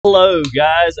Hello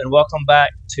guys and welcome back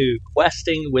to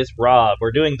Questing with Rob.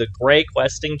 We're doing the Gray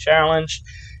Questing Challenge,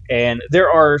 and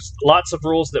there are lots of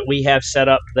rules that we have set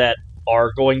up that are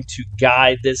going to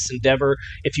guide this endeavor.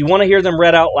 If you want to hear them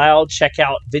read out loud, check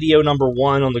out video number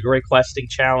 1 on the Gray Questing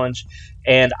Challenge.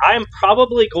 And I'm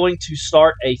probably going to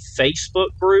start a Facebook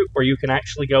group where you can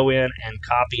actually go in and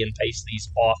copy and paste these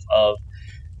off of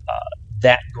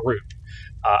that group.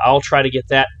 I'll try to get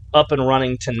that up and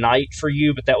running tonight for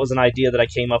you, but that was an idea that I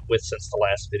came up with since the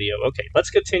last video. Okay, let's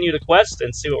continue the quest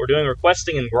and see what we're doing. We're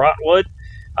questing in Grotwood.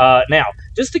 Now,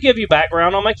 just to give you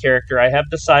background on my character, I have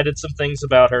decided some things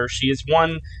about her. She is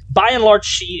one, by and large,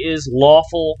 she is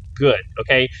lawful good,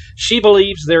 okay? She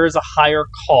believes there is a higher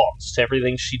cause to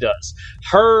everything she does.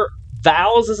 Her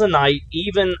vows as a knight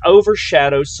even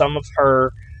overshadow some of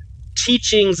her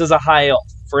teachings as a high elf.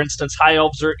 For instance, high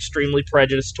elves are extremely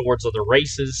prejudiced towards other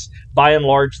races. By and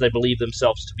large, they believe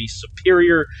themselves to be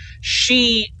superior.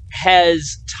 She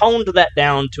has toned that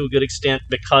down to a good extent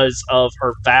because of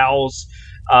her vows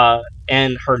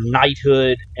and her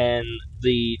knighthood and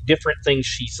the different things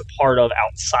she's a part of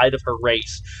outside of her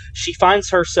race. She finds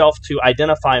herself to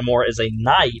identify more as a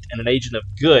knight and an agent of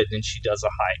good than she does a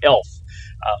high elf.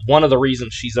 One of the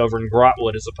reasons she's over in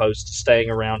Grotwood as opposed to staying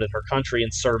around in her country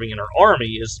and serving in her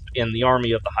army, is in the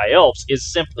army of the High Elves,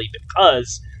 is simply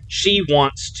because she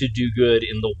wants to do good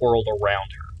in the world around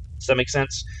her. Does that make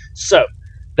sense? So,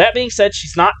 that being said,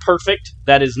 she's not perfect.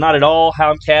 That is not at all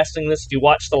how I'm casting this. If you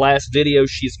watch the last video,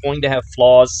 she's going to have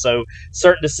flaws, so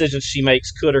certain decisions she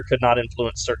makes could or could not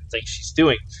influence certain things she's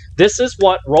doing. This is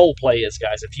what roleplay is,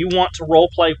 guys. If you want to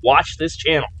roleplay, watch this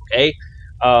channel, okay?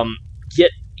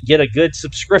 Get a good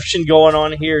subscription going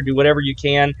on here. Do whatever you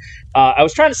can. I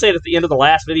was trying to say it at the end of the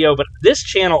last video, but this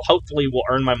channel hopefully will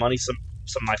earn my money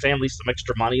my family some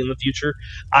extra money in the future.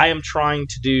 I am trying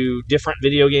to do different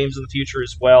video games in the future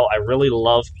as well. I really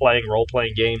love playing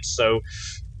role-playing games, so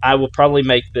I will probably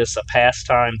make this a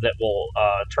pastime that will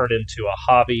turn into a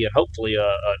hobby and hopefully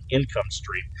an income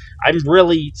stream. I'm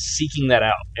really seeking that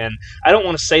out, and I don't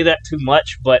want to say that too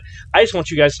much, but I just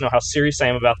want you guys to know how serious I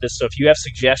am about this. So if you have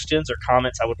suggestions or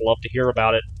comments, I would love to hear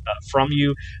about it from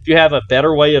you. If you have a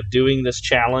better way of doing this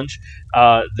challenge,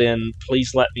 then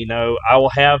please let me know. I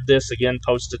will have this again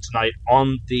posted tonight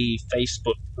on the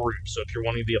Facebook group, so if you're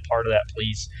wanting to be a part of that,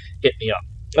 please hit me up.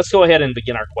 Let's go ahead and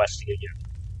begin our questing again.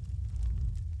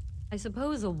 I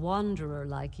suppose a wanderer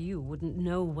like you wouldn't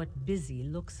know what busy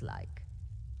looks like.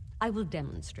 I will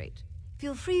demonstrate.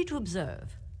 Feel free to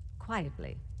observe,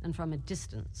 quietly and from a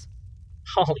distance.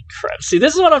 Holy crap. See,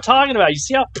 this is what I'm talking about. You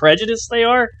see how prejudiced they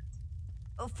are?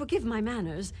 Oh, forgive my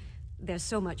manners. There's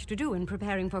so much to do in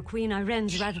preparing for Queen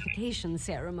Irene's ratification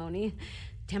ceremony.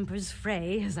 Tempers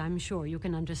fray, as I'm sure you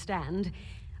can understand.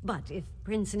 But if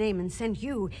Prince Naaman sent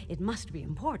you, it must be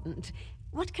important.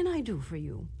 What can I do for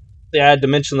you? I had to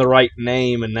mention the right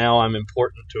name, and now I'm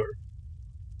important to her.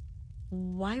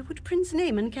 Why would Prince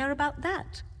Naaman care about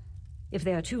that? If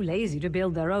they are too lazy to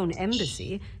build their own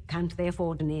embassy, can't they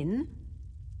afford an inn?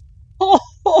 Well,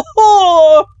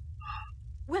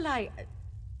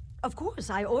 of course,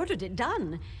 I ordered it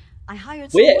done. I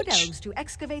hired some wood elves to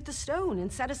excavate the stone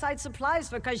and set aside supplies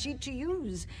for Khajiit to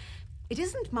use. It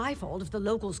isn't my fault if the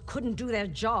locals couldn't do their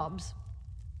jobs.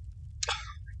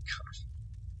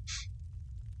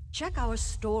 Check our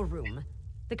storeroom.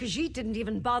 The Khajiit didn't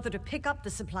even bother to pick up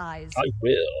the supplies. I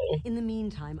will. In the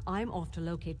meantime, I'm off to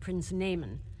locate Prince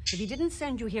Naaman. If he didn't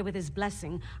send you here with his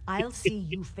blessing, I'll see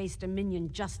you face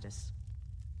Dominion justice.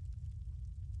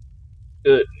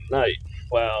 Good night.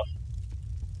 Wow.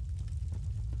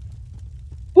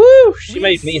 Woo! She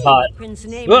made me hot. Prince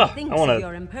Naaman thinks of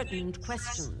your impertinent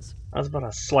questions. I was about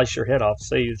to slice your head off.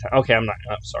 Say, okay, I'm not.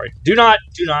 I'm sorry. Do not.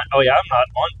 Oh yeah, I'm not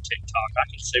on TikTok. I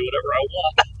can say whatever I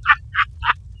want.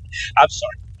 I'm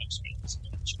sorry.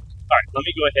 All right, let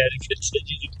me go ahead and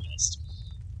continue the quest.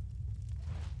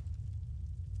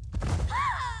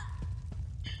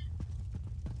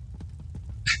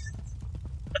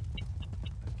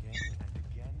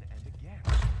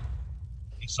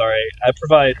 I'm sorry. I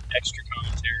provide extra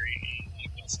commentary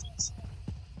and questions.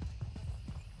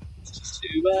 It's just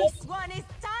too bad. This one is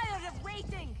tired of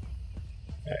waiting.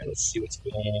 All right, let's see what's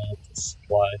going on with the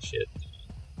supply shit.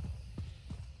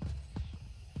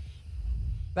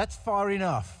 That's far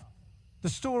enough. The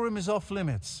storeroom is off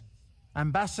limits.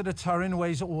 Ambassador Turin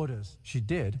weighs orders. She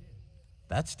did.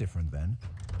 That's different then.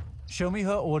 Show me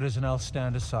her orders and I'll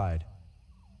stand aside.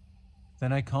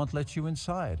 Then I can't let you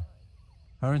inside.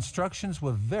 Her instructions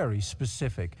were very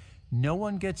specific. No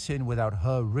one gets in without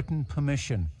her written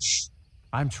permission.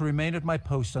 I'm to remain at my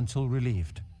post until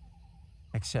relieved.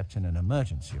 Except in an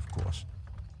emergency, of course.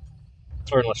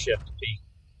 Or unless you have to pee.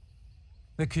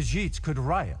 The Khajiits could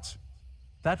riot.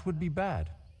 That would be bad.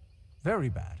 Very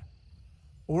bad.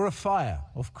 Or a fire,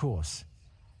 of course.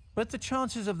 But the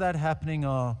chances of that happening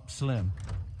are slim.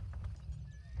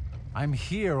 I'm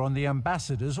here on the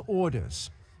ambassador's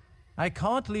orders. I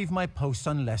can't leave my post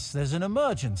unless there's an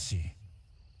emergency.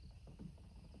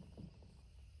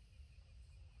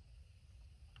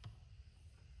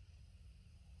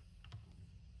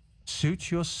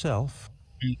 Suit yourself.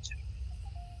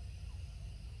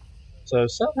 So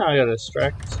somehow I got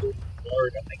distracted.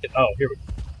 I think oh, here we go.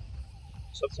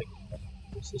 Something.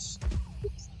 What's this?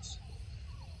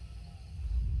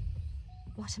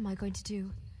 What am I going to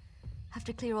do? Have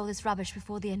to clear all this rubbish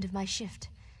before the end of my shift.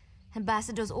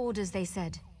 Ambassador's orders, they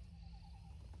said.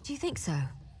 Do you think so?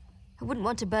 I wouldn't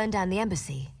want to burn down the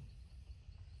embassy.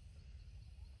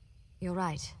 You're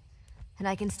right. And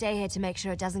I can stay here to make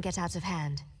sure it doesn't get out of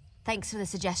hand. Thanks for the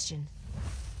suggestion.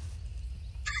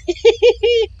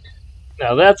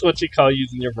 Now that's what you call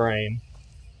using your brain.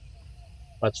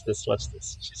 Watch this, watch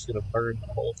this. She's gonna burn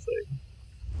the whole thing.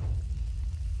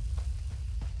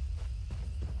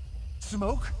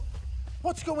 Smoke?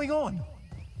 What's going on?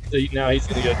 So now he's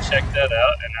gonna go check that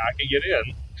out, and now I can get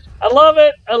in. I love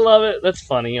it! I love it! That's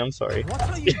funny, I'm sorry. What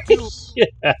are you doing?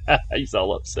 Yeah, he's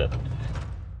all upset.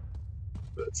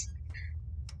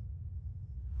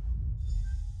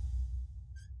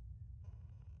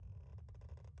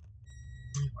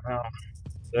 Wow.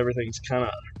 Everything's kind of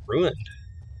ruined,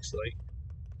 looks like.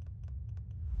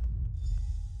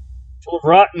 Full of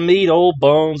rotten meat, old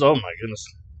bones. Oh my goodness.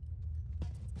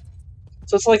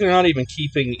 So it's like they're not even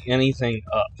keeping anything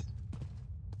up.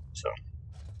 So.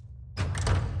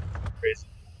 Crazy.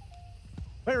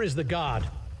 Where is the guard?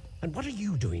 And what are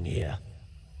you doing here?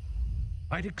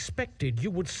 I'd expected you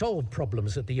would solve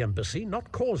problems at the embassy,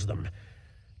 not cause them.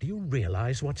 Do you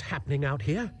realize what's happening out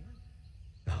here?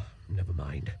 Oh, never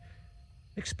mind.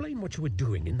 Explain what you were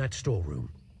doing in that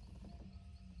storeroom.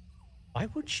 Why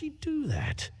would she do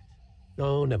that?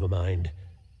 Oh, never mind.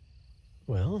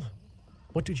 Well,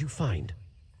 what did you find?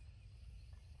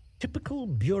 Typical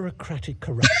bureaucratic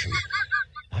corruption.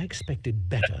 I expected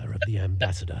better of the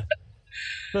ambassador.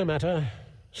 No matter.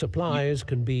 Supplies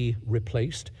can be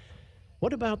replaced.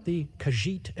 What about the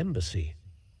Khajiit embassy?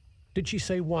 Did she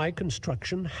say why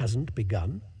construction hasn't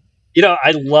begun? You know,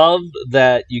 I love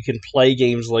that you can play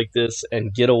games like this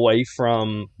and get away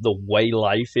from the way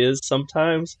life is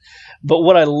sometimes. But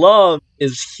what I love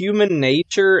is human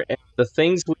nature and the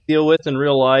things we deal with in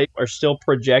real life are still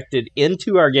projected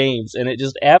into our games. And it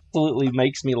just absolutely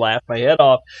makes me laugh my head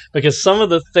off because some of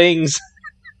the things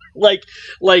like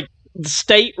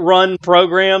state-run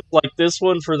programs like this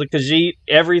one for the Khajiit,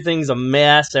 everything's a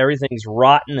mess, everything's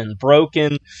rotten and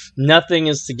broken, nothing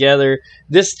is together.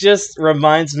 This just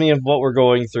reminds me of what we're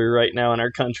going through right now in our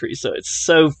country, so it's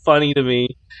so funny to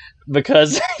me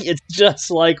because it's just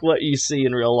like what you see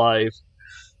in real life.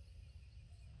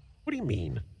 What do you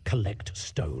mean, collect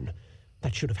stone?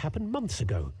 That should have happened months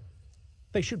ago.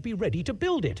 They should be ready to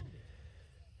build it.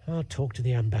 I'll talk to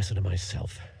the ambassador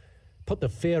myself. Put the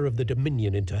fear of the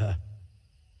Dominion into her.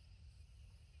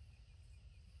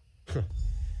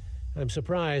 I'm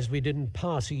surprised we didn't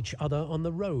pass each other on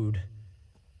the road.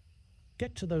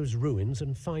 Get to those ruins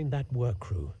and find that work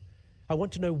crew. I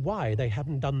want to know why they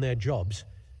haven't done their jobs.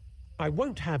 I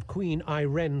won't have Queen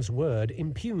Iren's word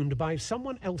impugned by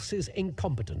someone else's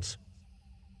incompetence.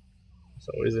 It's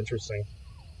always interesting.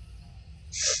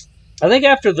 I think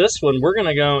after this one, we're going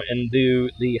to go and do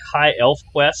the High Elf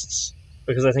quests,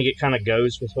 because I think it kind of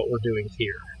goes with what we're doing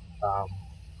here.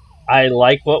 I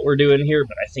like what we're doing here,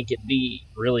 but I think it'd be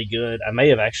really good. I may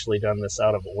have actually done this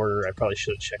out of order. I probably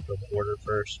should have checked with the order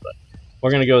first, but we're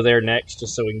going to go there next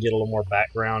just so we can get a little more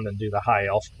background and do the High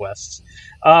Elf quests.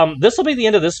 This will be the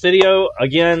end of this video.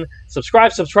 Again,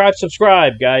 subscribe,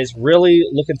 guys. Really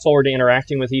looking forward to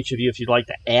interacting with each of you. If you'd like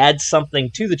to add something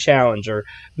to the challenge, or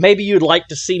maybe you'd like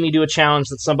to see me do a challenge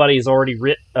that somebody has already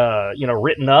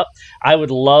written up, I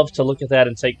would love to look at that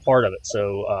and take part of it.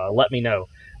 So let me know.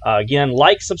 Again,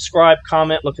 like, subscribe,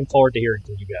 comment. Looking forward to hearing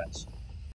from you guys.